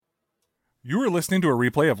You are listening to a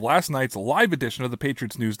replay of last night's live edition of the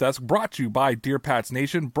Patriots News Desk, brought to you by Dear Pats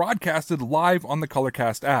Nation, broadcasted live on the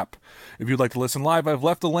Colorcast app. If you'd like to listen live, I've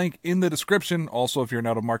left a link in the description. Also, if you're an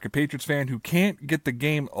out-of-market Patriots fan who can't get the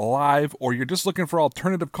game live, or you're just looking for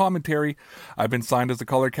alternative commentary, I've been signed as the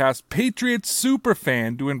Colorcast Patriots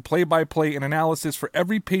superfan, doing play-by-play and analysis for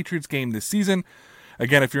every Patriots game this season.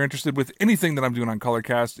 Again, if you're interested with anything that I'm doing on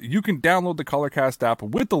Colorcast, you can download the Colorcast app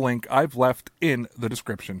with the link I've left in the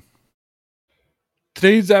description.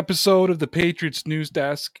 Today's episode of the Patriots News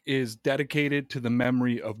Desk is dedicated to the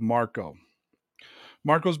memory of Marco.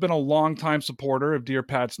 Marco's been a longtime supporter of Dear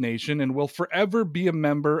Pats Nation and will forever be a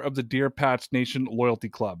member of the Dear Pats Nation Loyalty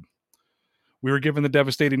Club. We were given the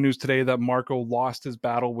devastating news today that Marco lost his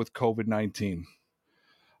battle with COVID-19.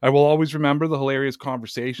 I will always remember the hilarious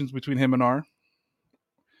conversations between him and R.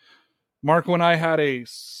 Marco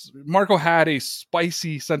had a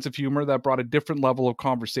spicy sense of humor that brought a different level of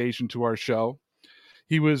conversation to our show.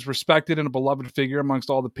 He was respected and a beloved figure amongst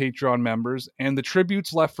all the Patreon members, and the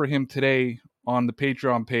tributes left for him today on the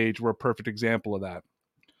Patreon page were a perfect example of that.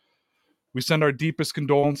 We send our deepest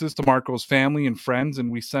condolences to Marco's family and friends,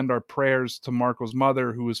 and we send our prayers to Marco's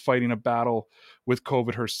mother, who is fighting a battle with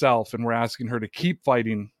COVID herself, and we're asking her to keep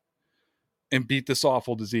fighting and beat this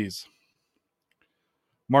awful disease.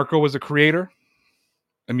 Marco was a creator,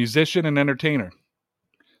 a musician, and entertainer.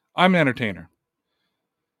 I'm an entertainer.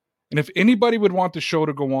 And if anybody would want the show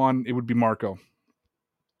to go on, it would be Marco.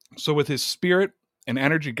 So with his spirit and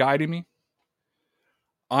energy guiding me,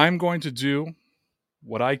 I'm going to do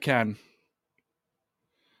what I can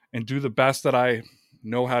and do the best that I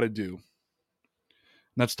know how to do. And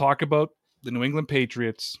let's talk about the New England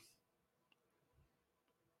Patriots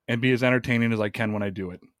and be as entertaining as I can when I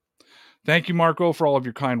do it. Thank you, Marco, for all of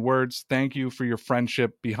your kind words. Thank you for your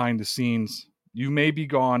friendship behind the scenes. You may be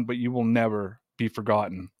gone, but you will never be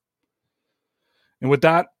forgotten. And with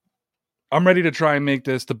that, I'm ready to try and make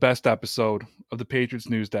this the best episode of the Patriots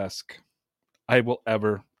News Desk I will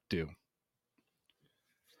ever do.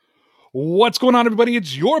 What's going on, everybody?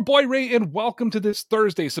 It's your boy Ray, and welcome to this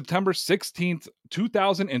Thursday, September 16th,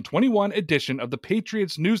 2021 edition of the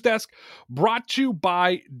Patriots News Desk, brought to you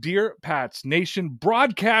by Dear Pats Nation,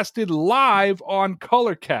 broadcasted live on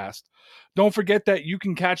Colorcast. Don't forget that you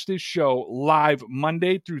can catch this show live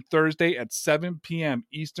Monday through Thursday at 7 p.m.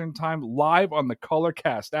 Eastern Time, live on the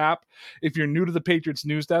Colorcast app. If you're new to the Patriots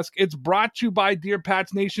News Desk, it's brought to you by Dear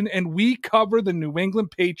Pats Nation, and we cover the New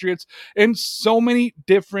England Patriots in so many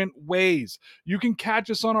different ways. You can catch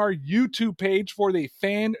us on our YouTube page for the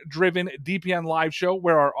fan-driven DPN live show,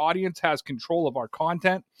 where our audience has control of our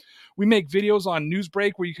content. We make videos on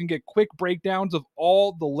Newsbreak where you can get quick breakdowns of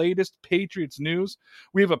all the latest Patriots news.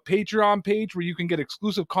 We have a Patreon page where you can get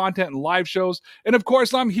exclusive content and live shows. And of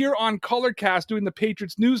course, I'm here on Colorcast doing the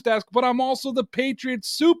Patriots News Desk, but I'm also the Patriots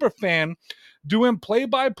super fan doing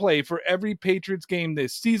play-by-play for every Patriots game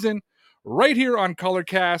this season, right here on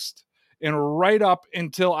Colorcast, and right up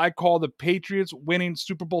until I call the Patriots winning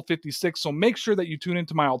Super Bowl 56. So make sure that you tune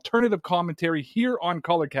into my alternative commentary here on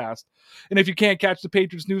Colorcast. And if you can't catch the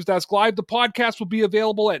Patriots News Desk live, the podcast will be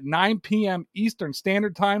available at 9 p.m. Eastern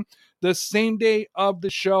Standard Time, the same day of the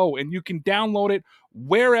show. And you can download it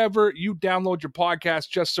wherever you download your podcast.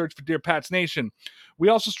 Just search for Dear Pats Nation. We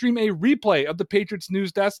also stream a replay of the Patriots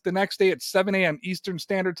News Desk the next day at 7 a.m. Eastern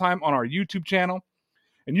Standard Time on our YouTube channel.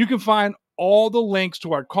 And you can find all the links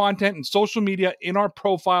to our content and social media in our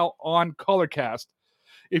profile on Colorcast.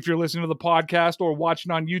 If you're listening to the podcast or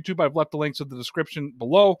watching on YouTube, I've left the links in the description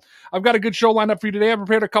below. I've got a good show lined up for you today. I've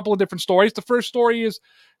prepared a couple of different stories. The first story is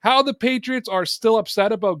how the Patriots are still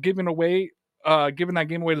upset about giving that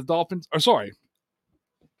game away to the Dolphins.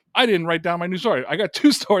 I didn't write down my new story. I got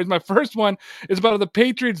two stories. My first one is about how the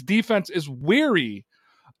Patriots defense is weary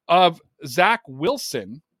of Zach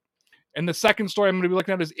Wilson. And the second story I'm going to be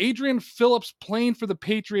looking at is Adrian Phillips playing for the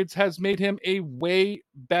Patriots has made him a way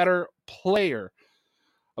better player.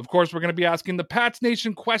 Of course, we're going to be asking the Pats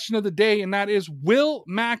Nation question of the day, and that is, will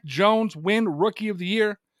Mac Jones win Rookie of the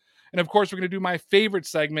Year? And of course, we're going to do my favorite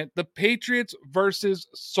segment, the Patriots versus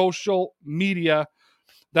social media.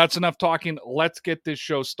 That's enough talking. Let's get this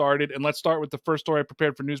show started. And let's start with the first story I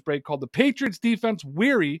prepared for Newsbreak, called The Patriots Defense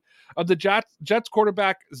Weary of the Jets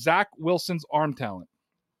quarterback Zach Wilson's Arm Talent.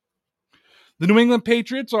 The New England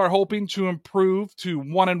Patriots are hoping to improve to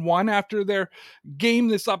 1-1 after their game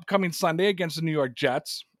this upcoming Sunday against the New York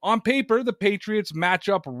Jets. On paper, the Patriots match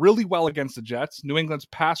up really well against the Jets. New England's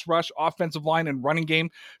pass rush, offensive line, and running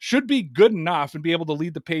game should be good enough and be able to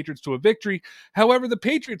lead the Patriots to a victory. However, the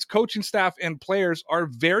Patriots coaching staff and players are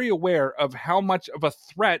very aware of how much of a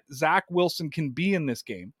threat Zach Wilson can be in this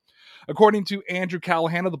game. According to Andrew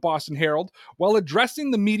Callahan of the Boston Herald, while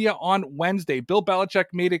addressing the media on Wednesday, Bill Belichick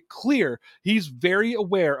made it clear he's very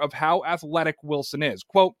aware of how athletic Wilson is.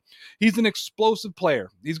 Quote, he's an explosive player.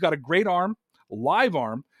 He's got a great arm, live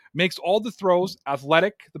arm, makes all the throws,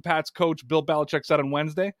 athletic, the Pats coach Bill Belichick said on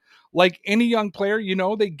Wednesday. Like any young player,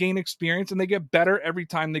 they gain experience and they get better every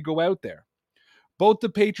time they go out there. Both the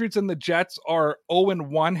Patriots and the Jets are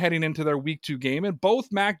 0-1 heading into their Week 2 game, and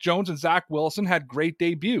both Mac Jones and Zach Wilson had great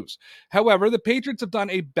debuts. However, the Patriots have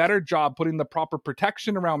done a better job putting the proper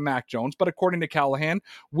protection around Mac Jones, but according to Callahan,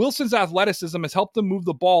 Wilson's athleticism has helped him move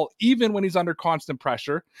the ball even when he's under constant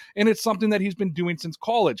pressure, and it's something that he's been doing since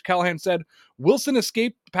college. Callahan said, Wilson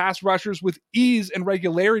escaped pass rushers with ease and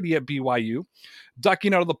regularity at BYU,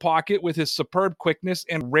 ducking out of the pocket with his superb quickness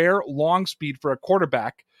and rare long speed for a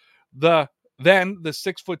quarterback. Then the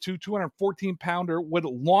 6'2", 214-pounder would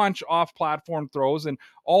launch off-platform throws in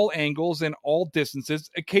all angles and all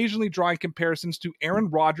distances, occasionally drawing comparisons to Aaron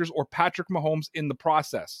Rodgers or Patrick Mahomes in the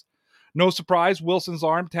process. No surprise, Wilson's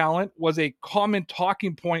arm talent was a common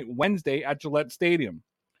talking point Wednesday at Gillette Stadium.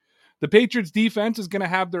 The Patriots defense is going to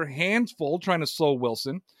have their hands full trying to slow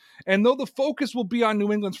Wilson. And though the focus will be on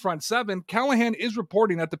New England's front seven, Callahan is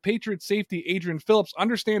reporting that the Patriots safety Adrian Phillips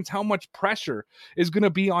understands how much pressure is going to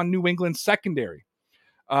be on New England's secondary.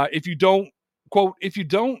 If you don't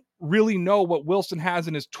really know what Wilson has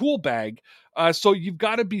in his tool bag, so you've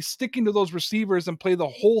got to be sticking to those receivers and play the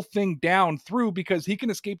whole thing down through because he can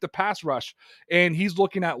escape the pass rush. And he's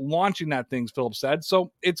looking at launching that thing, Phillips said.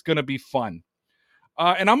 So it's going to be fun.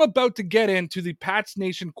 And I'm about to get into the Pats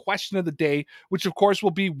Nation question of the day, which of course will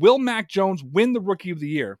be, will Mac Jones win the Rookie of the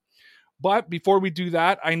Year? But before we do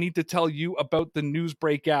that, I need to tell you about the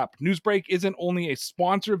Newsbreak app. Newsbreak isn't only a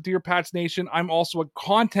sponsor of Dear Pats Nation, I'm also a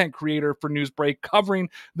content creator for Newsbreak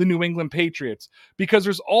covering the New England Patriots. Because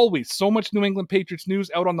there's always so much New England Patriots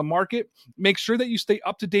news out on the market, make sure that you stay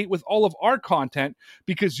up to date with all of our content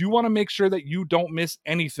because you want to make sure that you don't miss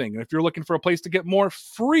anything. And if you're looking for a place to get more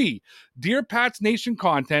free Dear Pats Nation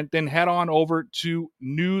content, then head on over to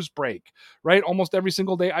Newsbreak. Right? Almost every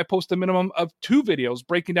single day, I post a minimum of 2 videos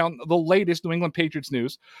breaking down the latest New England Patriots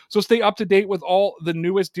news. So stay up to date with all the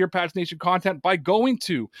newest Dear Pats Nation content by going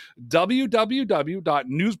to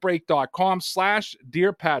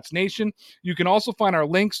www.newsbreak.com/Dear Pats Nation. You can also find our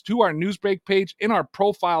links to our Newsbreak page in our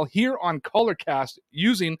profile here on Colorcast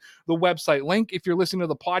using the website link. If you're listening to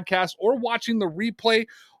the podcast or watching the replay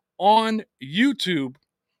on YouTube,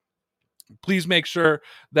 please make sure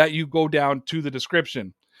that you go down to the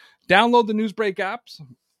description. Downloading the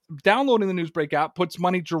Newsbreak app puts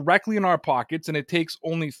money directly in our pockets, and it takes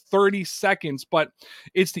only 30 seconds, but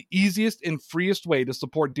it's the easiest and freest way to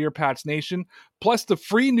support Dear Pats Nation. Plus, the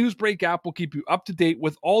free Newsbreak app will keep you up to date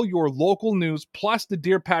with all your local news, plus the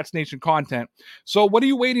Dear Pats Nation content. So what are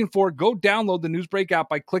you waiting for? Go download the Newsbreak app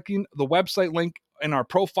by clicking the website link in our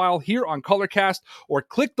profile here on Colorcast, or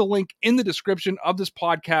click the link in the description of this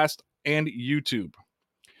podcast and YouTube.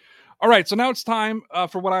 All right, so now it's time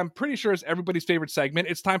for what I'm pretty sure is everybody's favorite segment.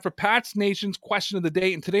 It's time for Pats Nation's question of the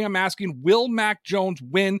day, and today I'm asking, will Mac Jones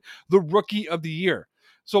win the Rookie of the Year?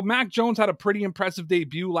 So Mac Jones had a pretty impressive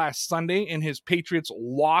debut last Sunday in his Patriots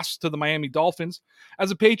loss to the Miami Dolphins. As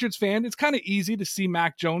a Patriots fan, it's kind of easy to see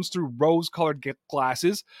Mac Jones through rose-colored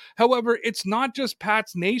glasses. However, it's not just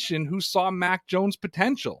Pats Nation who saw Mac Jones'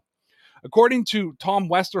 potential. According to Tom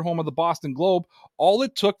Westerholm of the Boston Globe, all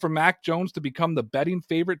it took for Mac Jones to become the betting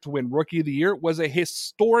favorite to win Rookie of the Year was a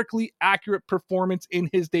historically accurate performance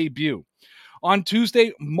in his debut. On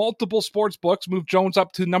Tuesday, multiple sports books moved Jones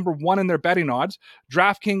up to number 1 in their betting odds.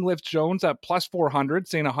 DraftKings lifts Jones at plus 400,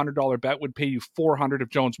 saying a $100 bet would pay you $400 if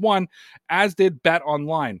Jones won, as did Bet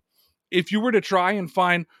Online. If you were to try and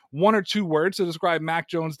find 1 or 2 words to describe Mac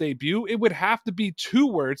Jones' debut, it would have to be 2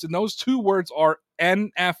 words, and those 2 words are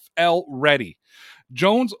NFL ready.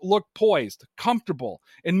 Jones looked poised, comfortable,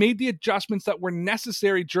 and made the adjustments that were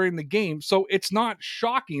necessary during the game, so it's not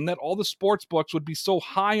shocking that all the sports books would be so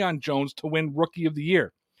high on Jones to win Rookie of the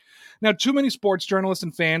Year. Now, too many sports journalists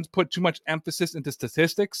and fans put too much emphasis into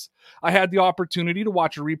statistics. I had the opportunity to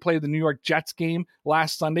watch a replay of the New York Jets game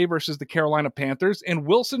last Sunday versus the Carolina Panthers, and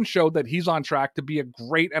Wilson showed that he's on track to be a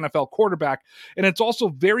great NFL quarterback, and it's also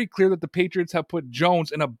very clear that the Patriots have put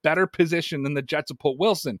Jones in a better position than the Jets have put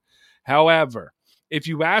Wilson. However, if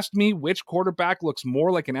you asked me which quarterback looks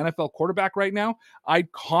more like an NFL quarterback right now, I'd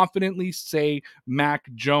confidently say Mac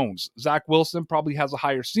Jones. Zach Wilson probably has a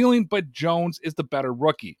higher ceiling, but Jones is the better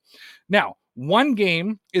rookie. Now, one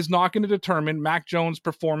game is not going to determine Mac Jones'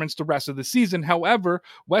 performance the rest of the season. However,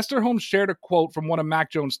 Westerholm shared a quote from one of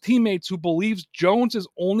Mac Jones' teammates who believes Jones is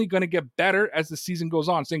only going to get better as the season goes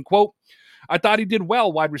on, saying, quote, I thought he did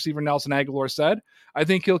well, wide receiver Nelson Aguilar said. I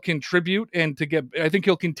think he'll contribute I think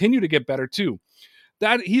he'll continue to get better too.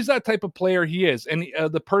 That he's that type of player he is, and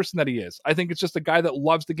the person that he is. I think it's just a guy that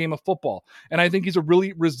loves the game of football, and I think he's a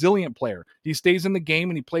really resilient player. He stays in the game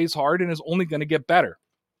and he plays hard and is only going to get better.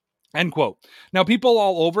 End quote. Now, people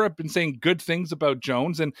all over have been saying good things about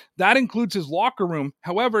Jones, and that includes his locker room.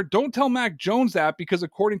 However, don't tell Mac Jones that, because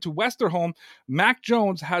according to Westerholm, Mac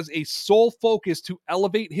Jones has a sole focus to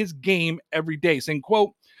elevate his game every day, saying,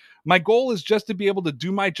 quote, "My goal is just to be able to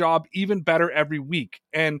do my job even better every week.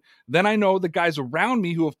 And then I know the guys around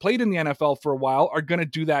me who have played in the NFL for a while are going to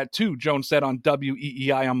do that too," Jones said on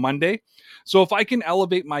WEEI on Monday. "So if I can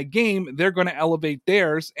elevate my game, they're going to elevate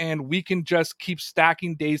theirs, and we can just keep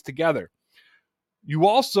stacking days together. You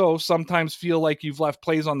also sometimes feel like you've left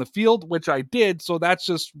plays on the field," which I did, so that's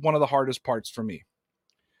just one of the hardest parts for me.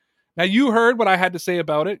 Now, you heard what I had to say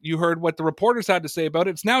about it. You heard what the reporters had to say about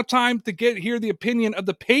it. It's now time to hear the opinion of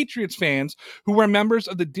the Patriots fans who are members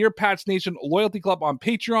of the Dear Pats Nation Loyalty Club on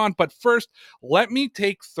Patreon. But first, let me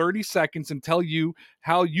take 30 seconds and tell you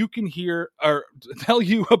how you can hear or tell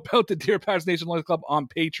you about the Dear Pats Nation Loyalty Club on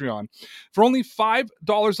Patreon. For only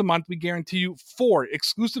 $5 a month, we guarantee you 4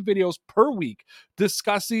 exclusive videos per week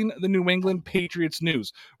discussing the New England Patriots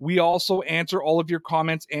news. We also answer all of your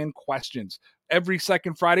comments and questions. Every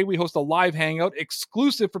second Friday, we host a live hangout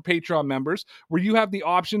exclusive for Patreon members, where you have the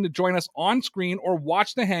option to join us on screen or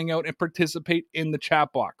watch the hangout and participate in the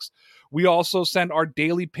chat box. We also send our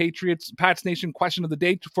daily Pats Nation question of the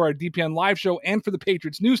day for our DPN live show and for the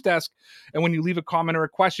Patriots news desk. And when you leave a comment or a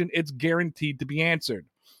question, it's guaranteed to be answered.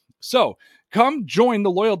 So come join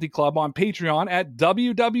the Loyalty Club on Patreon at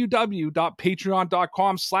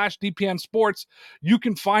www.patreon.com/DPN Sports. You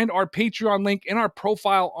can find our Patreon link in our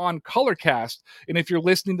profile on Colorcast. And if you're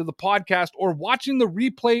listening to the podcast or watching the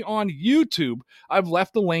replay on YouTube, I've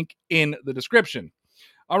left the link in the description.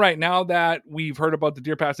 All right, now that we've heard about the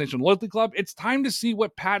Dear Pats Nation Loyalty Club, it's time to see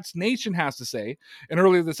what Pats Nation has to say. And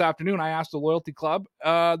earlier this afternoon, I asked the Loyalty Club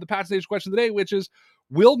the Pats Nation question of the day, which is,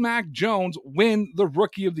 will Mac Jones win the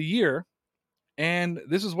Rookie of the Year? And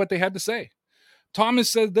this is what they had to say. Thomas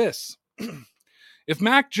said this: if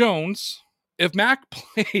Mac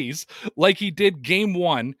plays like he did game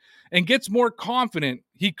 1 and gets more confident,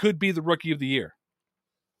 he could be the Rookie of the Year.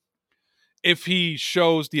 If he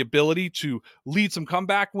shows the ability to lead some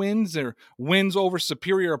comeback wins or wins over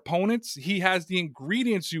superior opponents, he has the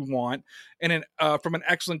ingredients you want and from an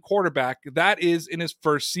excellent quarterback. That is in his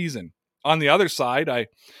first season. On the other side, I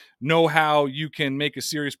know how you can make a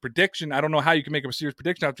serious prediction. I don't know how you can make a serious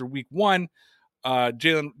prediction after week 1.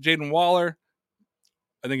 Jalen Waller,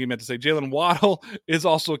 I think he meant to say Jalen Waddle, is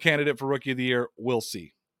also a candidate for Rookie of the Year. We'll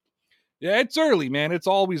see. Yeah, it's early, man. It's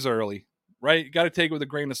always early, right? You got to take it with a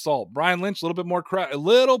grain of salt. Brian Lynch, a little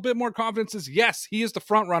bit more confidence says, yes, he is the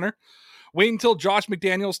front runner. Wait until Josh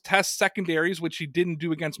McDaniels tests secondaries, which he didn't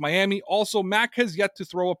do against Miami. Also, Mac has yet to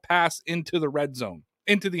throw a pass into the red zone,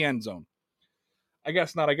 into the end zone. I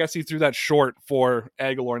guess not. I guess he threw that short for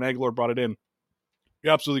Aguilar, and Aguilar brought it in.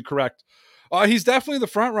 You're absolutely correct. He's definitely the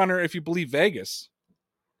front runner if you believe Vegas.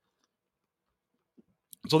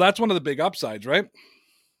 So that's one of the big upsides, right?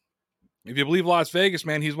 If you believe Las Vegas,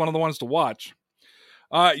 man, he's one of the ones to watch.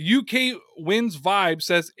 UK Wins Vibe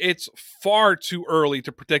says it's far too early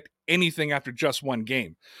to predict anything after just one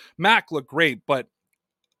game. Mac looked great, but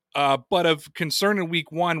of concern in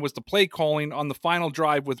week 1 was the play calling on the final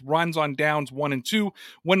drive with runs on downs 1 and 2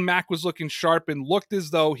 when Mac was looking sharp and looked as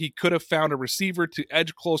though he could have found a receiver to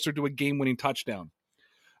edge closer to a game-winning touchdown.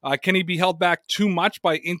 Can he be held back too much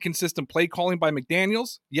by inconsistent play calling by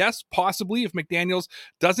McDaniels? Yes, possibly, if McDaniels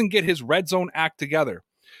doesn't get his red zone act together.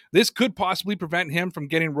 This could possibly prevent him from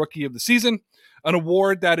getting Rookie of the Season, an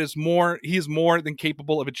award that he is more than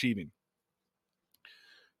capable of achieving.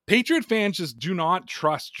 Patriot fans just do not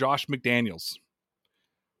trust Josh McDaniels.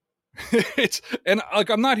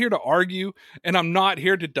 I'm not here to argue, and I'm not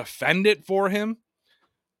here to defend it for him.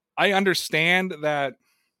 I understand that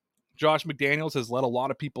Josh McDaniels has let a lot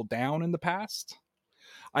of people down in the past.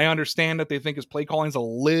 I understand that they think his play calling is a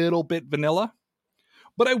little bit vanilla.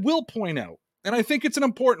 But I will point out, and I think it's an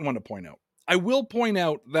important one to point out, I will point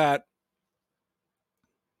out that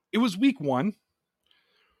it was week 1.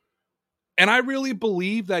 And I really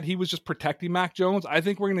believe that he was just protecting Mac Jones. I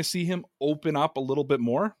think we're going to see him open up a little bit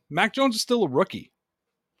more. Mac Jones is still a rookie.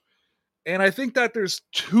 And I think that there's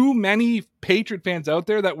too many Patriot fans out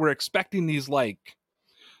there that were expecting these like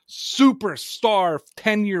superstar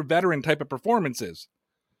 10-year veteran type of performances.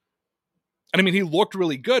 And I mean, he looked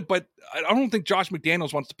really good, but I don't think Josh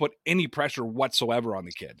McDaniels wants to put any pressure whatsoever on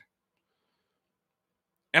the kid.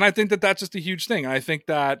 And I think that that's just a huge thing. I think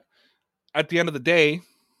that at the end of the day,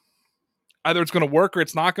 either it's going to work or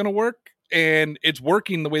it's not going to work. And it's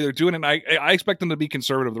working the way they're doing it. And I expect them to be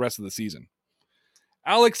conservative the rest of the season.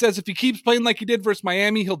 Alex says if he keeps playing like he did versus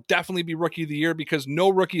Miami, he'll definitely be rookie of the year because no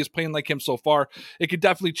rookie is playing like him so far. It could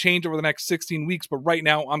definitely change over the next 16 weeks, but right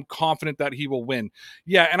now I'm confident that he will win.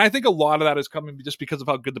 Yeah, and I think a lot of that is coming just because of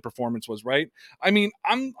how good the performance was, right? I mean,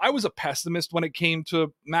 I was a pessimist when it came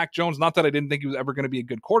to Mac Jones. Not that I didn't think he was ever going to be a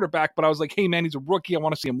good quarterback, but I was like, hey man, he's a rookie. I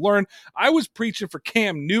want to see him learn. I was preaching for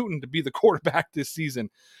Cam Newton to be the quarterback this season.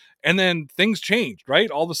 And then things changed,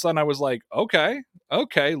 right? All of a sudden I was like, okay,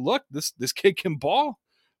 look, this kid can ball.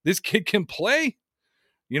 This kid can play.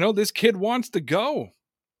 This kid wants to go.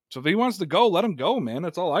 So if he wants to go, let him go, man.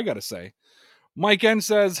 That's all I got to say. Mike N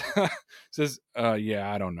says,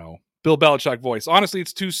 yeah, I don't know. Bill Belichick voice. Honestly,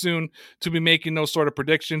 it's too soon to be making those sort of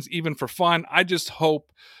predictions, even for fun. I just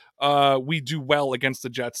hope we do well against the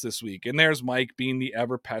Jets this week. And there's Mike being the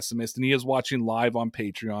ever pessimist, and he is watching live on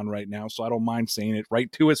Patreon right now, so I don't mind saying it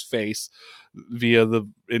right to his face via the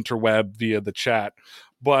interweb, via the chat.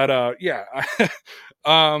 But yeah,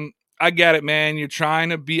 I get it, man. You're trying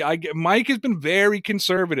to be. Mike has been very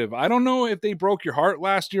conservative. I don't know if they broke your heart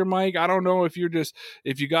last year, Mike. I don't know if you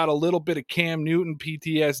got a little bit of Cam Newton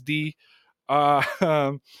PTSD.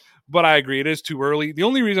 But I agree, it is too early. The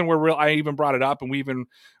only reason I even brought it up and we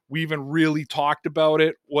even really talked about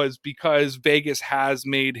it was because Vegas has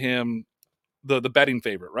made him the betting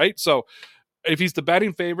favorite, right? So if he's the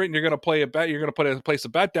betting favorite and you're going to play a bet, you're going to place a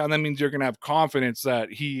bet down. That means you're going to have confidence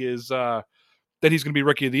that he is that he's going to be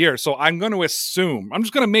rookie of the year. So I'm going to assume, I'm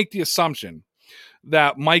just going to make the assumption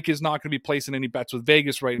that Mike is not going to be placing any bets with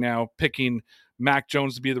Vegas right now, picking Mac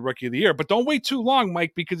Jones to be the rookie of the year. But don't wait too long,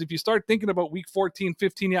 Mike, because if you start thinking about week 14,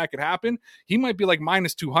 15, yeah, it could happen. He might be like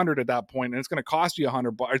minus 200 at that point, and it's going to cost you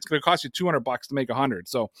 $100. It's going to cost you $200 to make 100.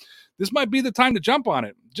 So this might be the time to jump on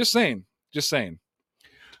it. Just saying.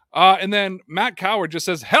 And then Matt Coward just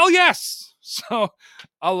says, hell yes. So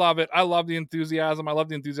I love it. I love the enthusiasm. I love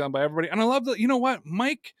the enthusiasm by everybody. And I love that, you know what?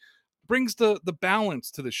 Mike brings the balance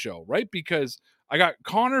to the show, right? Because I got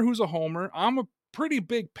Connor, who's a homer. I'm a pretty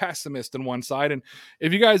big pessimist on one side. And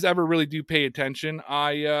if you guys ever really do pay attention,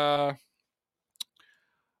 I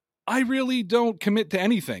really don't commit to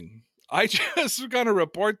anything. I just kind of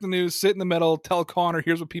report the news, sit in the middle, tell Connor,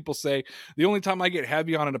 here's what people say. The only time I get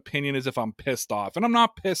heavy on an opinion is if I'm pissed off, and I'm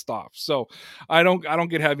not pissed off. So I don't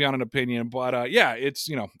get heavy on an opinion, but yeah, it's,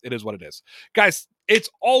 it is what it is. Guys, it's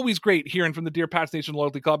always great hearing from the Dear Pats Nation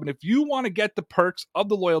Loyalty Club. And if you want to get the perks of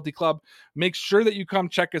the Loyalty Club, make sure that you come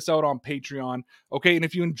check us out on Patreon. Okay. And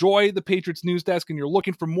if you enjoy the Patriots News Desk and you're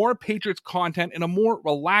looking for more Patriots content in a more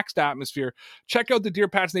relaxed atmosphere, check out the Dear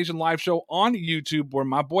Pats Nation live show on YouTube, where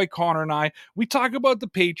my boy Connor and I, we talk about the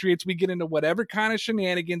Patriots. We get into whatever kind of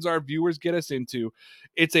shenanigans our viewers get us into.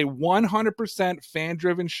 It's a 100%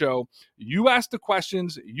 fan-driven show. You ask the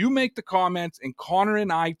questions, you make the comments, and Connor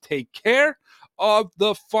and I take care of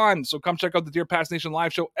the fun. So come check out the Dear Pats Nation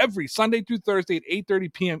live show every Sunday through Thursday at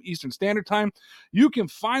 8:30 p.m. Eastern Standard Time. You can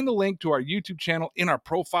find the link to our YouTube channel in our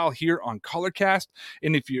profile here on Colorcast,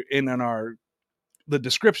 and if you're in the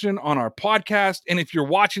description on our podcast. And if you're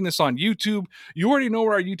watching this on YouTube, you already know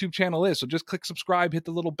where our YouTube channel is. So just click subscribe, hit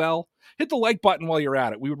the little bell, hit the like button while you're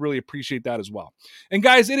at it. We would really appreciate that as well. And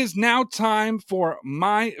guys, it is now time for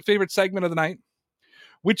my favorite segment of the night,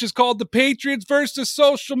 which is called the Patriots versus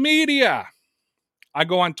Social Media. I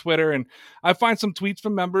go on Twitter and I find some tweets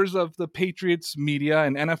from members of the Patriots media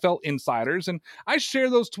and NFL insiders, and I share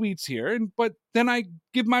those tweets here, but then I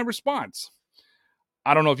give my response.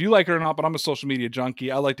 I don't know if you like it or not, but I'm a social media junkie.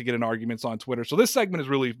 I like to get in arguments on Twitter. So this segment is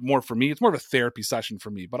really more for me. It's more of a therapy session for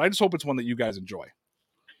me, but I just hope it's one that you guys enjoy.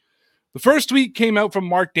 The first tweet came out from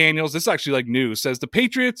Mark Daniels. This is actually like news. Says the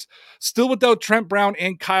Patriots still without Trent Brown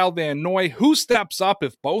and Kyle Van Noy. Who steps up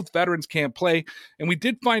if both veterans can't play? And we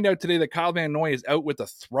did find out today that Kyle Van Noy is out with a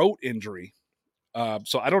throat injury.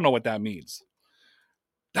 So I don't know what that means.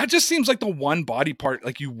 That just seems like the one body part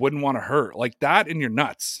like you wouldn't want to hurt. Like that and your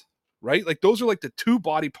nuts, right? Like those are like the two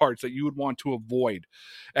body parts that you would want to avoid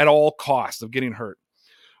at all costs of getting hurt.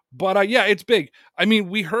 But yeah, it's big. I mean,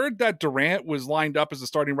 we heard that Durant was lined up as the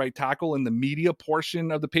starting right tackle in the media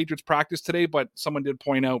portion of the Patriots practice today, but someone did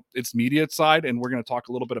point out it's media side, and we're going to talk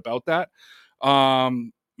a little bit about that.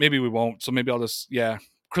 Maybe we won't. So maybe I'll just, yeah.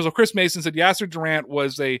 Chris Mason said Yasser Durant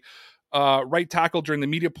was a right tackle during the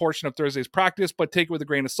media portion of Thursday's practice, but take it with a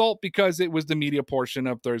grain of salt because it was the media portion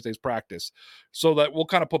of Thursday's practice. So that we'll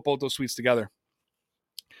kind of put both those tweets together.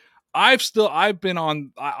 I've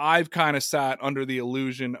kind of sat under the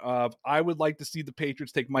illusion of I would like to see the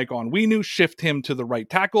Patriots take Mike Onwenu, shift him to the right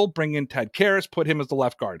tackle, bring in Ted Karras, put him as the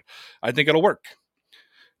left guard. I think it'll work.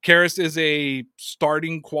 Karras is a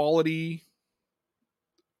starting quality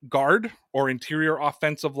guard or interior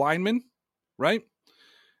offensive lineman, right?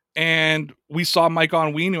 And we saw Mike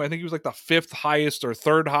Onwenu, I think he was like the fifth highest or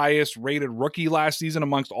third highest rated rookie last season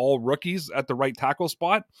amongst all rookies at the right tackle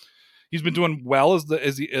spot. He's been doing well as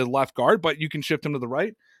the left guard, but you can shift him to the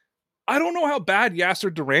right. I don't know how bad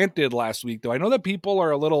Yasser Durant did last week, though. I know that people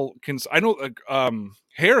are a little. I know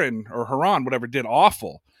Heron or Haran, whatever, did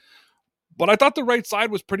awful. But I thought the right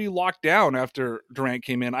side was pretty locked down after Durant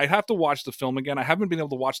came in. I'd have to watch the film again. I haven't been able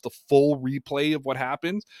to watch the full replay of what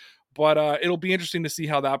happened, but it'll be interesting to see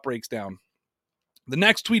how that breaks down. The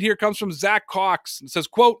next tweet here comes from Zach Cox. It says,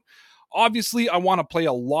 quote, obviously, I want to play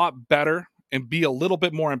a lot better and be a little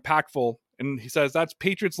bit more impactful. And he says that's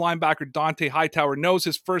Patriots linebacker Dante Hightower knows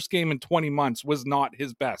his first game in 20 months was not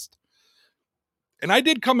his best. And I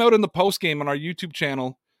did come out in the post game on our YouTube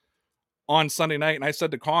channel on Sunday night, and I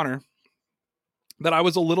said to Connor that I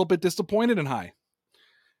was a little bit disappointed in High.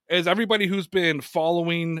 As everybody who's been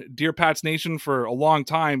following Dear Pats Nation for a long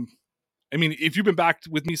time, I mean, if you've been back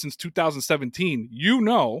with me since 2017, you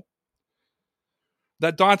know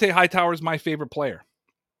that Dante Hightower is my favorite player.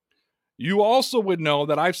 You also would know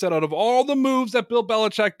that I've said out of all the moves that Bill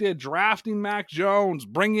Belichick did, drafting Mac Jones,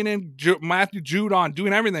 bringing in Matthew Judon,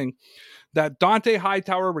 doing everything, that Dante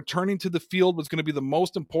Hightower returning to the field was going to be the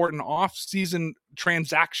most important off-season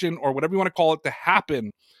transaction or whatever you want to call it to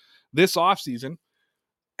happen this off-season.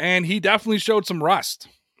 And he definitely showed some rust.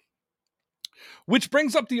 Which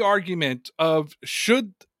brings up the argument of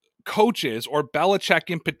should coaches or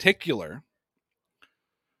Belichick in particular,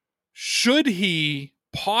 should he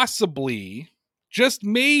possibly, just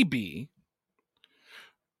maybe,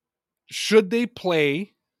 should they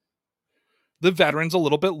play the veterans a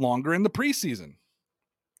little bit longer in the preseason?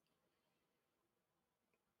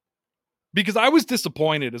 Because I was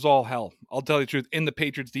disappointed as all hell, I'll tell you the truth, in the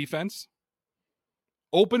Patriots defense.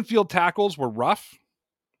 Open field tackles were rough.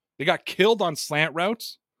 They got killed on slant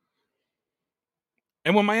routes.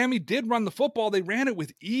 And when Miami did run the football, they ran it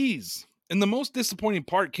with ease. And the most disappointing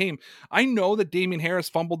part came, I know that Damian Harris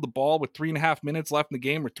fumbled the ball with 3.5 minutes left in the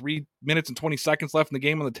game or 3 minutes and 20 seconds left in the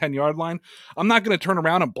game on the 10-yard line. I'm not going to turn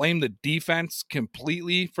around and blame the defense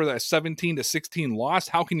completely for that 17-16 loss.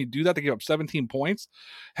 How can you do that? They gave up 17 points.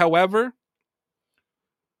 However,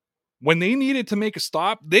 when they needed to make a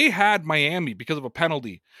stop, they had Miami because of a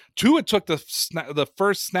penalty. Tua took the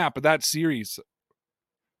first snap of that series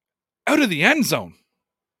out of the end zone.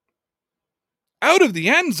 Out of the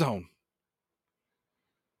end zone.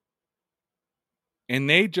 And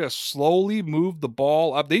they just slowly moved the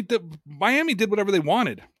ball up. Miami did whatever they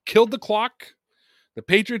wanted. Killed the clock. The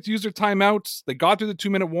Patriots used their timeouts. They got through the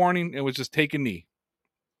 2-minute warning. It was just take a knee.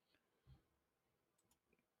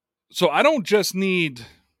 So I don't just need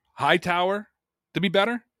Hightower to be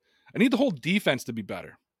better. I need the whole defense to be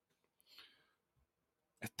better.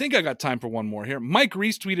 I think I got time for one more here. Mike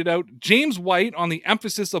Reese tweeted out, James White on the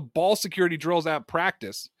emphasis of ball security drills at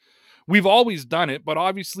practice. We've always done it, but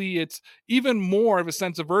obviously it's even more of a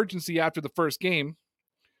sense of urgency after the first game.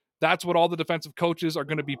 That's what all the defensive coaches are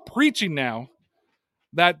going to be preaching now,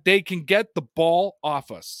 that they can get the ball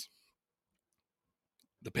off us.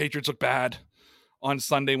 The Patriots look bad on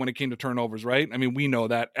Sunday when it came to turnovers, right? I mean, we know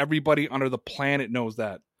that. Everybody under the planet knows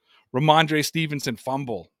that. Ramondre Stevenson,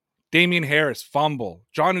 fumble. Damian Harris, fumble.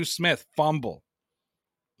 Jonnu Smith, fumble.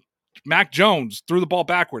 Mac Jones threw the ball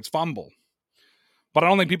backwards, fumble. But I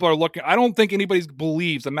don't think people are looking. I don't think anybody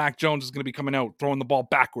believes that Mac Jones is going to be coming out throwing the ball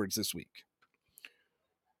backwards this week.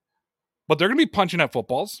 But they're going to be punching at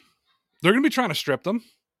footballs. They're going to be trying to strip them.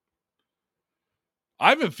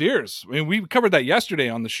 Ivan Fears, I mean, we covered that yesterday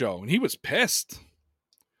on the show, and he was pissed.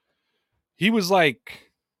 He was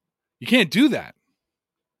like, you can't do that.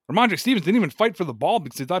 Ramondre Stevens didn't even fight for the ball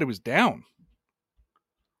because he thought he was down.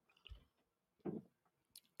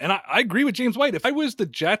 And I agree with James White. If I was the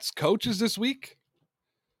Jets coaches this week,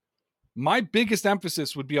 my biggest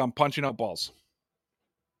emphasis would be on punching out balls.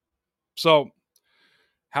 So,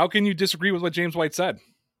 how can you disagree with what James White said?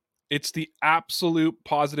 It's the absolute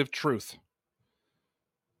positive truth.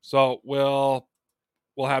 So, we'll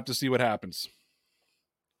have to see what happens.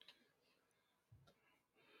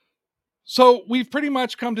 So, we've pretty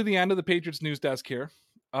much come to the end of the Patriots news desk here.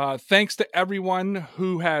 Thanks to everyone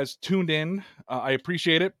who has tuned in. I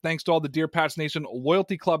appreciate it. Thanks to all the Dear Pats Nation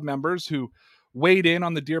Loyalty Club members who weighed in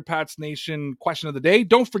on the Dear Pats Nation question of the day.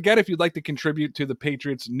 Don't forget, if you'd like to contribute to the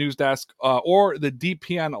Patriots news desk or the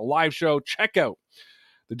DPN live show, check out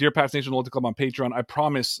the Dear Pats Nation Loyalty Club on Patreon. I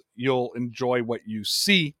promise you'll enjoy what you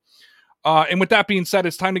see. And with that being said,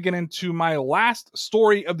 it's time to get into my last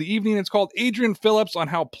story of the evening. It's called Adrian Phillips on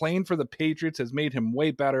how playing for the Patriots has made him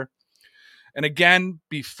way better. And again,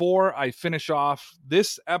 before I finish off,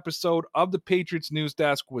 this episode of the Patriots News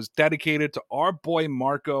Desk was dedicated to our boy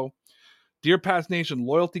Marco, Dear Pats Nation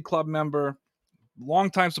Loyalty Club member,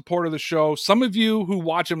 longtime supporter of the show. Some of you who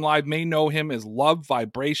watch him live may know him as Love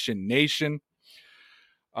Vibration Nation.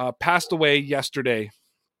 Passed away yesterday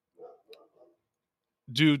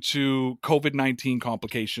due to COVID-19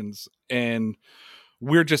 complications. And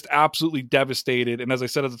we're just absolutely devastated. And as I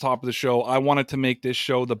said at the top of the show, I wanted to make this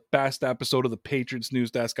show the best episode of the Patriots News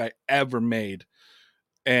Desk I ever made.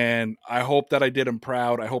 And I hope that I did him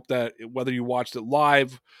proud. I hope that whether you watched it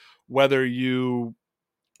live, whether you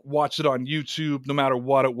watched it on YouTube, no matter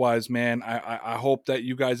what it was, man, I hope that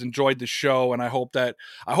you guys enjoyed the show. And I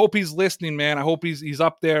hope he's listening, man. I hope he's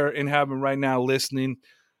up there in heaven right now listening.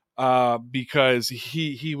 Because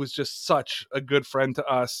he was just such a good friend to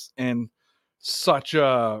us and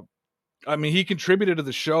he contributed to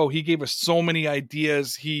the show. He gave us so many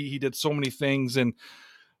ideas. He did so many things. And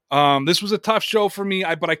this was a tough show for me,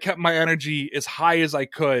 but I kept my energy as high as I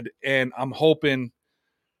could. And I'm hoping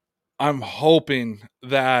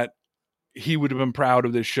that he would have been proud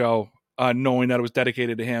of this show, knowing that it was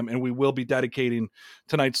dedicated to him. And we will be dedicating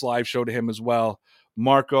tonight's live show to him as well.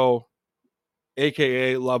 Marco,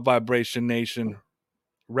 aka Love Vibration Nation,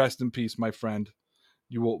 rest in peace, my friend.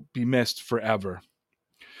 You will be missed forever.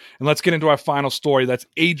 And let's get into our final story. That's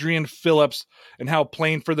Adrian Phillips and how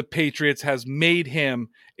playing for the Patriots has made him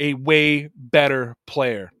a way better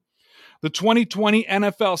player. The 2020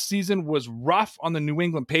 NFL season was rough on the New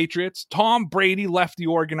England Patriots. Tom Brady left the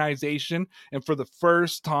organization, and for the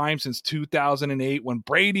first time since 2008, when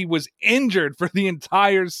Brady was injured for the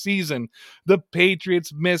entire season, the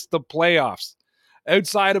Patriots missed the playoffs.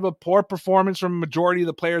 Outside of a poor performance from a majority of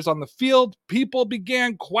the players on the field, people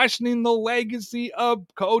began questioning the legacy of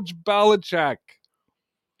Coach Belichick.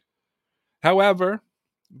 However,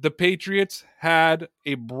 the Patriots had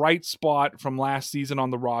a bright spot from last season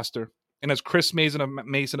on the roster. And as Chris Mason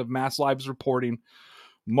of Mass Live is reporting,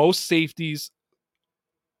 most safeties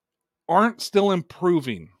aren't still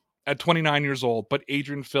improving at 29 years old, but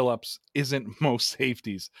Adrian Phillips isn't most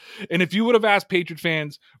safeties. And if you would have asked Patriot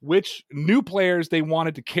fans which new players they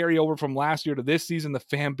wanted to carry over from last year to this season, the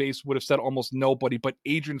fan base would have said almost nobody, but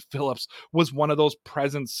Adrian Phillips was one of those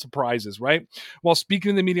present surprises, right? While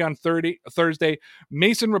speaking to the media on Thursday,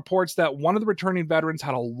 Mason reports that one of the returning veterans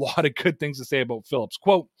had a lot of good things to say about Phillips.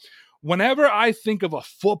 Quote, "Whenever I think of a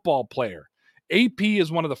football player, AP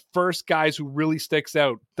is one of the first guys who really sticks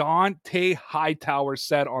out," Dante Hightower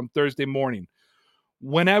said on Thursday morning.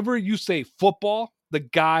 "Whenever you say football, the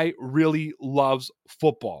guy really loves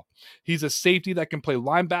football. He's a safety that can play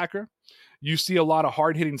linebacker. You see a lot of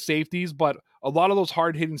hard-hitting safeties, but a lot of those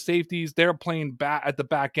hard-hitting safeties, they're playing at the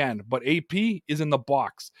back end. But AP is in the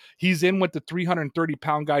box. He's in with the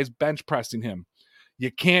 330-pound guys bench pressing him.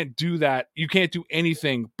 You can't do that. You can't do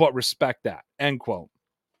anything but respect that," end quote.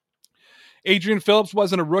 Adrian Phillips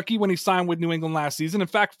wasn't a rookie when he signed with New England last season. In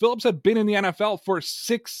fact, Phillips had been in the NFL for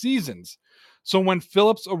 6 seasons. So when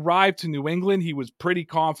Phillips arrived to New England, he was pretty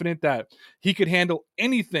confident that he could handle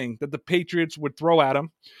anything that the Patriots would throw at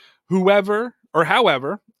him. However,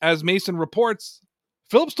 as Mason reports,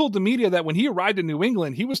 Phillips told the media that when he arrived in New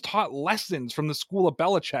England, he was taught lessons from the school of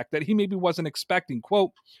Belichick that he maybe wasn't expecting.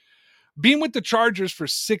 Quote, "Being with the Chargers for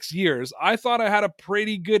 6 years, I thought I had a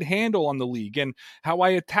pretty good handle on the league and how I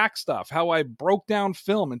attack stuff, how I broke down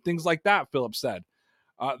film and things like that," Phillips said.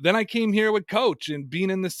 Then I came here with Coach and being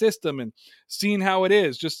in the system and seeing how it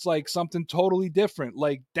is, just like something totally different.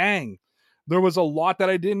 Like, dang, there was a lot that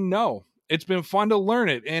I didn't know. It's been fun to learn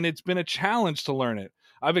it, and it's been a challenge to learn it.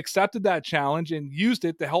 I've accepted that challenge and used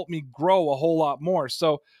it to help me grow a whole lot more.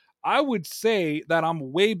 So I would say that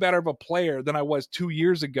I'm way better of a player than I was 2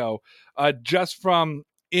 years ago, just from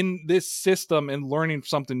in this system and learning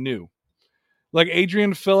something new. Like,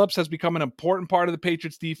 Adrian Phillips has become an important part of the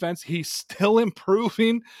Patriots defense. He's still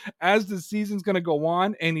improving as the season's going to go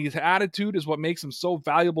on, and his attitude is what makes him so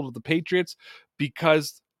valuable to the Patriots,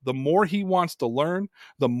 because the more he wants to learn,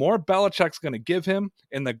 the more Belichick's going to give him,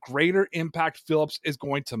 and the greater impact Phillips is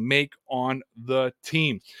going to make on the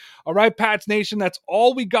team. All right, Pats Nation, that's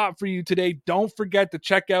all we got for you today. Don't forget to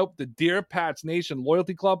check out the Dear Pats Nation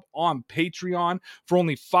Loyalty Club on Patreon. For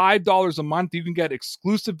only $5 a month, you can get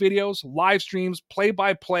exclusive videos, live streams,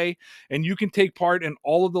 play-by-play, and you can take part in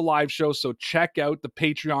all of the live shows. So check out the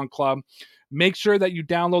Patreon Club. Make sure that you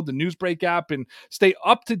download the Newsbreak app and stay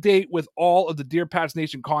up to date with all of the Dear Pats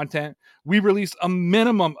Nation content. We release a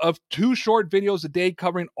minimum of 2 short videos a day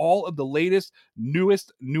covering all of the latest,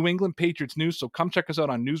 newest New England Patriots news. So come check us out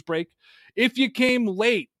on Newsbreak. If you came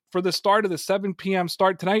late for the start of the 7 p.m.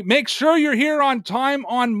 start tonight, make sure you're here on time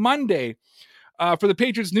on Monday for the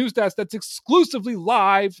Patriots News Desk that's exclusively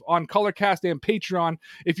live on Colorcast and Patreon.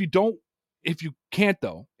 If you can't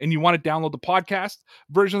though, and you want to download the podcast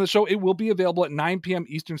version of the show, it will be available at 9 p.m.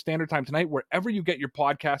 Eastern Standard Time tonight, wherever you get your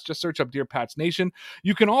podcast. Just search up Dear Pats Nation.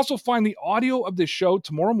 You can also find the audio of this show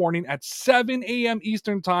tomorrow morning at 7 a.m.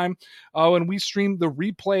 Eastern Time when we stream the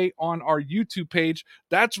replay on our YouTube page.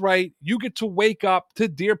 That's right. You get to wake up to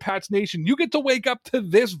Dear Pats Nation. You get to wake up to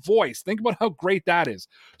this voice. Think about how great that is.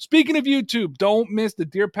 Speaking of YouTube, don't miss the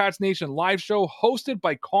Dear Pats Nation live show hosted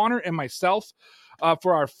by Connor and myself.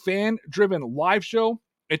 For our fan-driven live show.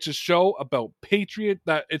 It's a show about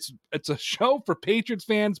it's a show for Patriots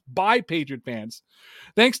fans by Patriot fans.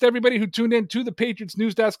 Thanks to everybody who tuned in to the Patriots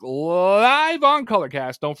News Desk live on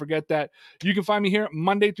Colorcast. Don't forget that you can find me here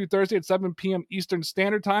Monday through Thursday at 7 p.m. Eastern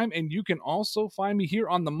Standard Time, and you can also find me here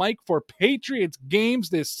on the mic for Patriots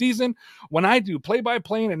games this season when I do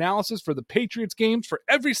play-by-play and analysis for the Patriots games for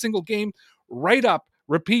every single game, right up,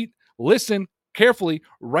 repeat, listen carefully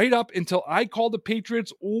right up until I call the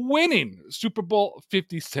Patriots winning Super Bowl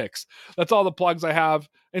 56. That's all the plugs I have.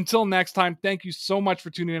 Until next time, thank you so much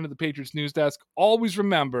for tuning into the Patriots News Desk. Always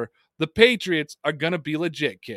remember, the Patriots are going to be legit, kids.